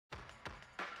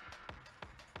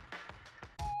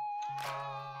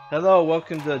Hello,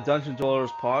 welcome to the Dungeon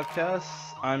Dwellers podcast.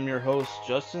 I'm your host,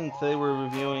 Justin. Today we're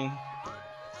reviewing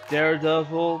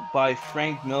Daredevil by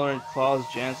Frank Miller and Klaus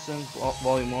Janson,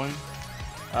 Volume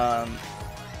 1.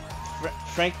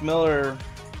 Frank Miller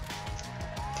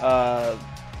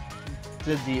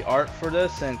did the art for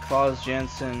this, and Klaus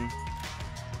Janson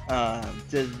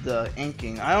did the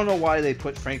inking. I don't know why they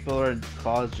put Frank Miller and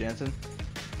Klaus Janson.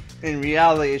 In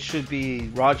reality, it should be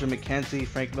Roger McKenzie,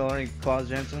 Frank Miller, and Klaus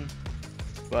Janson.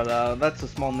 But that's a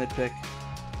small nitpick.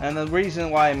 And the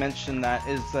reason why I mentioned that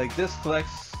is like this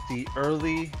collects the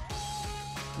early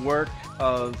work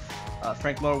of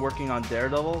Frank Miller working on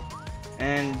Daredevil,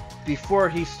 and before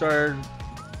he started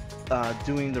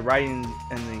doing the writing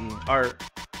and the art,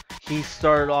 he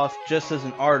started off just as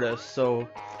an artist. So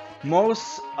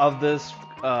most of this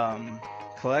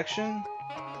collection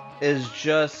is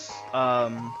just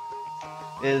Roger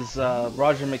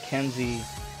McKenzie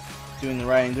doing the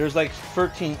writing. There's like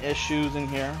 13 issues in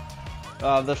here.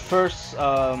 The first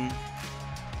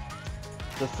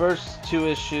two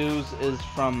issues is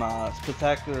from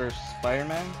Spectacular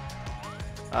Spider-Man,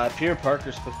 Peter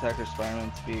Parker's Spectacular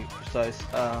Spider-Man to be precise,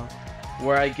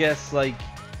 where I guess like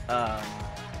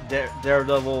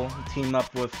Daredevil team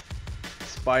up with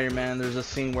Spider-Man. There's a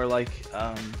scene where like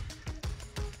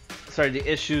the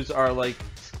issues are like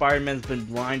Spider-Man's been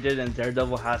blinded and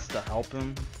Daredevil has to help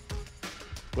him,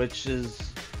 which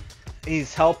is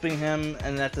he's helping him,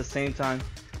 and at the same time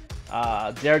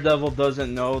Daredevil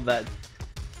doesn't know that,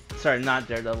 not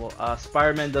Daredevil,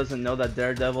 Spider-Man doesn't know that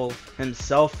Daredevil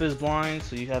himself is blind,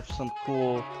 so you have some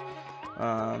cool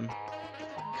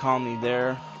comedy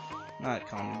there. Not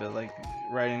comedy, but like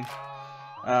writing.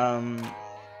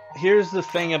 Here's the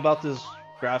thing about this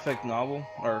graphic novel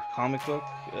or comic book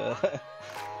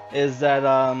is that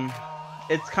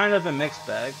it's kind of a mixed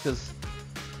bag, because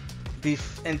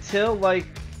until like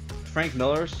Frank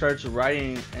Miller starts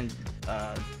writing and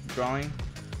drawing,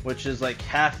 which is like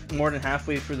more than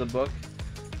halfway through the book,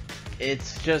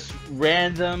 it's just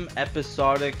random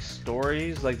episodic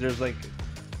stories. Like there's like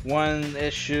one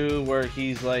issue where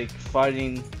he's like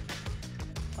fighting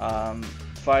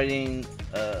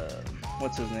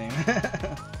what's his name?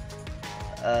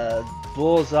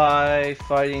 Bullseye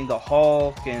fighting the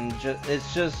Hulk, and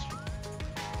it's just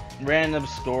random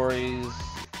stories.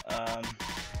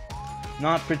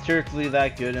 Not particularly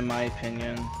that good in my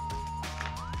opinion.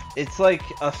 It's like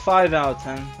a 5 out of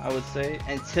 10, I would say,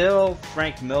 until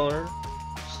Frank Miller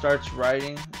starts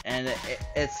writing, and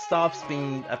it stops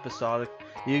being episodic.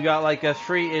 You got like a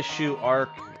 3-issue arc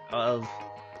of,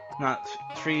 not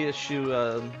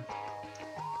 3-issue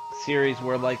series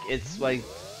where like it's like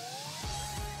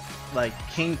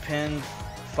Kingpin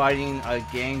fighting a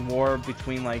gang war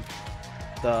between like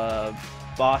the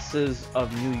bosses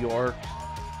of New York,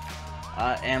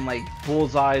 and like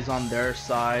Bullseye's on their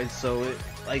side. So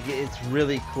it's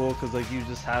really cool, because like you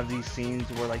just have these scenes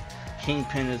where like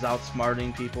Kingpin is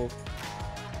outsmarting people.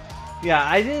 Yeah,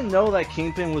 I didn't know that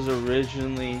Kingpin was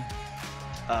originally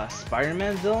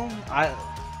Spider-Man villain.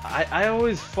 I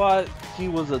always thought he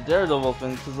was a Daredevil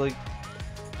thing, because like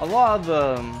a lot of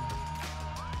the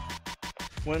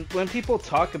when people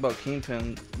talk about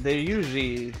Kingpin, they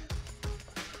usually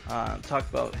talk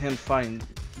about him fighting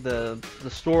the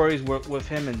stories with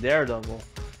him and Daredevil.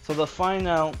 So to find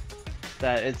out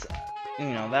that it's,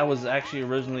 that was actually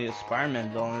originally a Spider-Man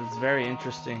villain, it's very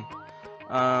interesting.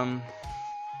 Yeah,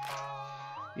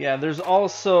 there's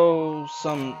also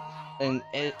some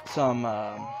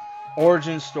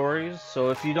origin stories. So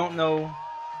if you don't know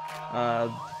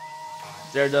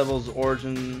Daredevil's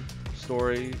origin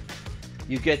story,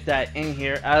 you get that in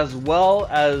here, as well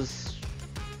as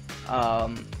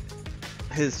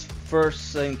his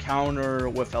first encounter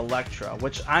with Elektra,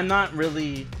 which I'm not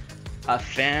really a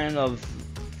fan of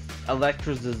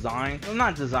Elektra's design. Well,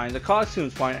 not design, the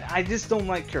costume's fine. I just don't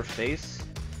like her face.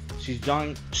 She's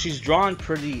drawn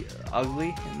pretty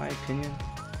ugly in my opinion,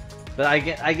 but I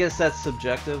guess that's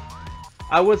subjective.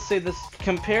 I would say this,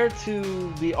 compared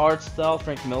to the art style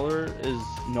Frank Miller is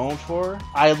known for,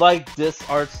 I like this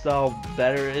art style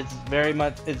better. It's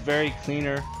very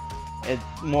cleaner. It's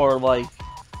more like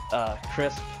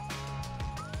crisp.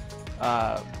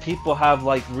 People have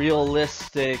like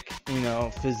realistic,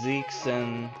 physiques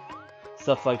and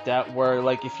stuff like that, where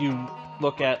like if you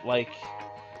look at like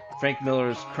Frank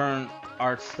Miller's current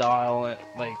art style,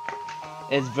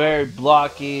 it's very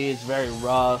blocky, it's very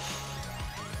rough.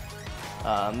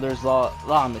 There's a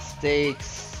lot of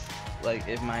mistakes, like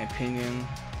in my opinion.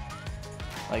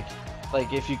 Like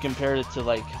if you compare it to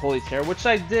like Holy Terror, which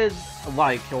I did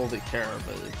like Holy Terror,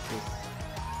 but it's just,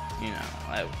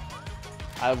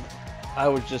 I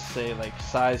would just say like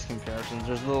size comparisons.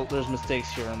 There's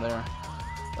mistakes here and there.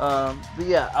 But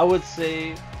yeah, I would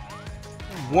say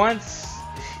once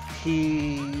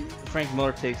Frank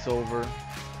Miller takes over,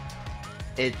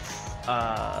 it's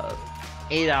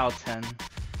 8 out of 10.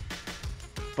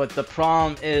 But the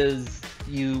problem is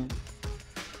you're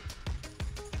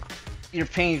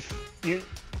paying. Do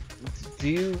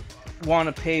you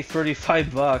want to pay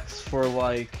 $35 for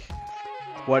like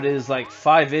what is like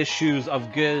 5 issues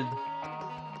of good,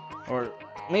 or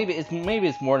maybe it's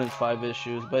more than 5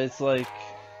 issues, but it's like,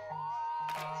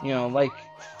 you know, like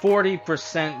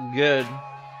 40% good.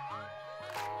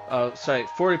 Sorry,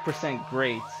 40%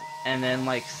 great, and then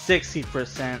like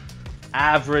 60%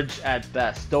 average at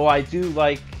best. Though I do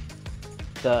like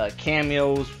the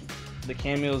cameos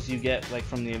you get like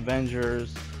from the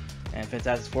Avengers and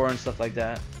Fantastic Four and stuff like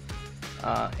that.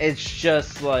 It's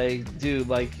just like, dude,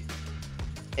 like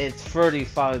it's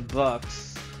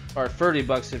 $35 or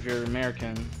 $30 if you're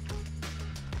American,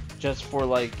 just for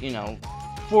like, you know,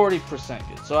 40%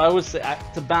 good. So I would say,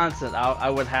 to balance it out, I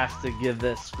would have to give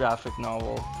this graphic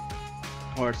novel,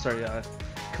 or sorry,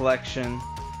 collection,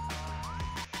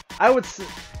 I would say,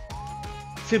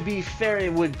 to be fair,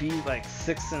 it would be like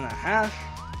 6.5,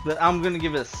 but I'm gonna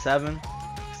give it a 7,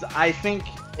 because I think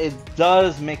it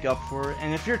does make up for it.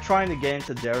 And if you're trying to get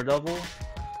into Daredevil,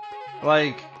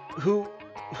 like, who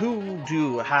do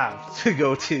you have to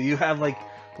go to? You have like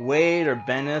Wade or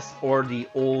Bendis, or the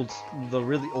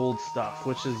really old stuff,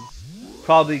 which is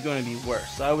probably going to be worse.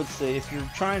 So I would say if you're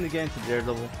trying to get into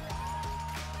Daredevil,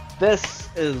 this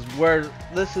is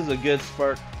a good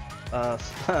start,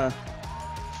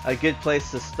 a good place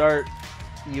to start.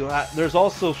 There's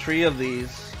also 3 of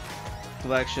these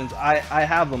collections. I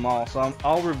have them all, so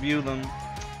I'll review them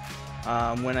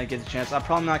when I get the chance. I'm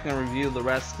probably not going to review the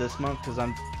rest this month because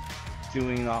I'm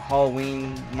doing a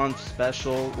Halloween month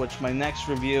special, which my next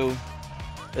review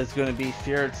is going to be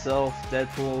Fear Itself,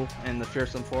 Deadpool, and the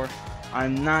Fearsome Four.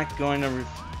 I'm not going to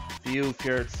review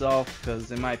Fear Itself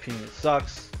because in my opinion it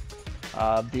sucks.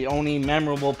 The only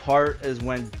memorable part is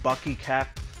when Bucky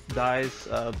Cap dies.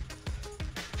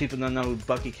 People don't know who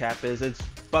Bucky Cap is. It's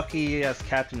Bucky as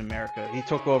Captain America. He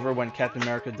took over when Captain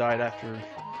America died after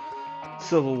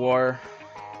Civil War.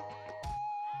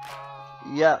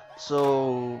 Yeah,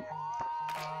 so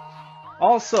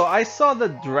also, I saw the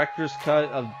director's cut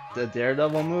of the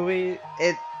Daredevil movie.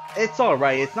 It's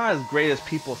alright. It's not as great as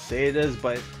people say it is,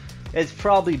 but it's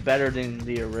probably better than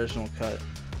the original cut.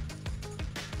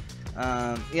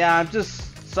 Yeah, I'm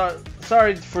just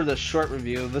sorry for the short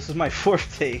review. This is my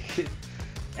 4th take.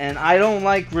 And I don't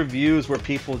like reviews where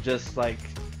people just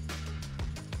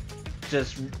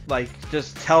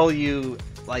tell you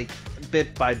like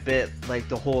bit by bit like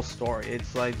the whole story.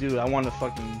 It's like, dude, I want to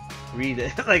fucking read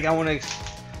it. Like, I want to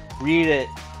read it.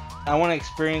 I want to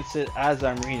experience it as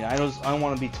I'm reading. I don't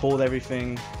want to be told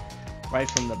everything right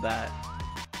from the bat.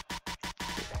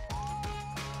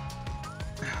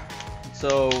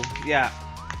 So yeah.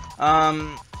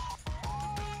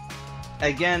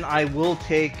 Again, I will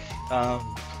take.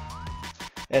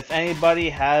 If anybody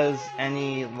has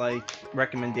any like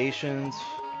recommendations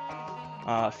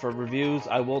for reviews,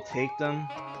 I will take them.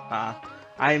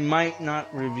 I might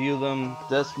not review them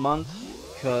this month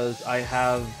because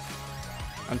I'm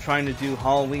trying to do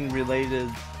Halloween related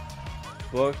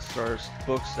books, or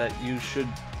books that you should,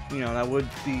 that would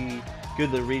be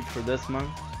good to read for this month.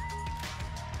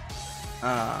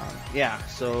 Yeah,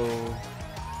 so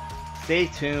stay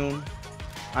tuned.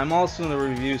 I'm also going to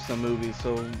review some movies,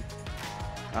 so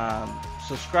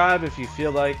subscribe if you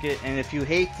feel like it, and if you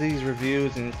hate these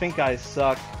reviews and think I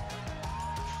suck,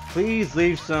 please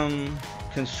leave some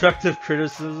constructive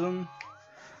criticism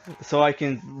so I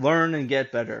can learn and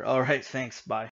get better. Alright, thanks, bye.